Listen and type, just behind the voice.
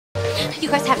You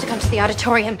guys have to come to the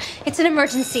auditorium. It's an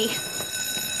emergency.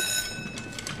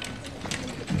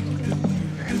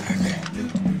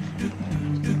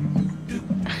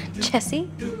 Jesse?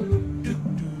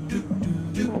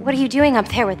 What are you doing up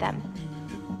there with them?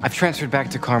 I've transferred back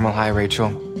to Carmel High, Rachel.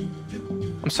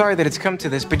 I'm sorry that it's come to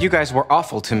this, but you guys were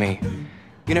awful to me.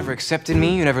 You never accepted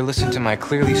me, you never listened to my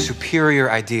clearly superior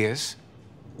ideas.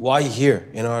 Why are you here,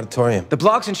 in our auditorium? The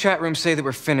blogs and chat rooms say that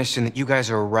we're finished and that you guys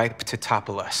are ripe to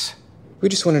topple us. We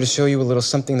just wanted to show you a little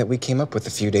something that we came up with a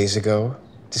few days ago,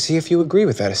 to see if you agree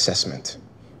with that assessment.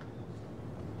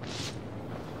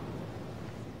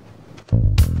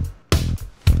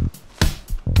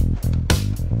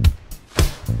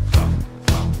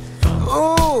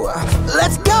 Ooh,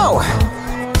 let's go!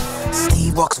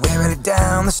 Steve walks wearily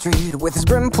down the street with his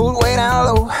brim pulled way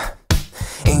down low.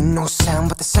 Ain't no sound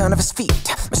but the sound of his feet.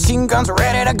 Machine guns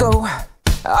ready to go.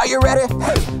 Are you ready?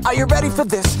 Hey, are you ready for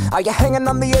this? Are you hanging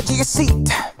on the edge of your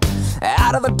seat?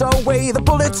 Out of the doorway, the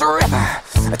bullets rip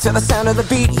to the sound of the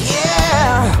beat.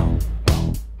 Yeah!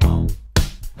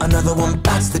 Another one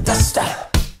bites the dust.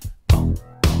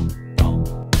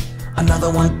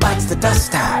 Another one bites the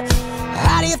dust.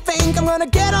 How do you think I'm gonna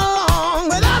get along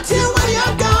without you when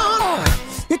you're gone?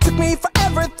 You took me for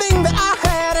everything that I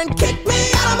had and kicked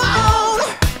me out of my own.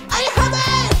 Are you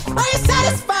happy? Are you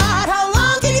satisfied? How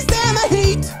long can you stand the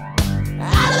heat?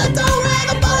 Out of the doorway,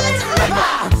 the bullets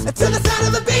rip to the sound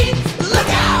of the beat. Look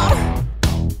out!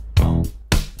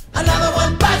 Another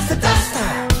one bites the dust.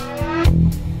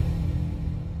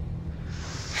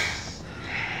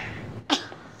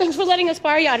 Thanks for letting us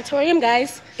borrow your auditorium,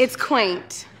 guys. It's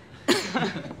quaint.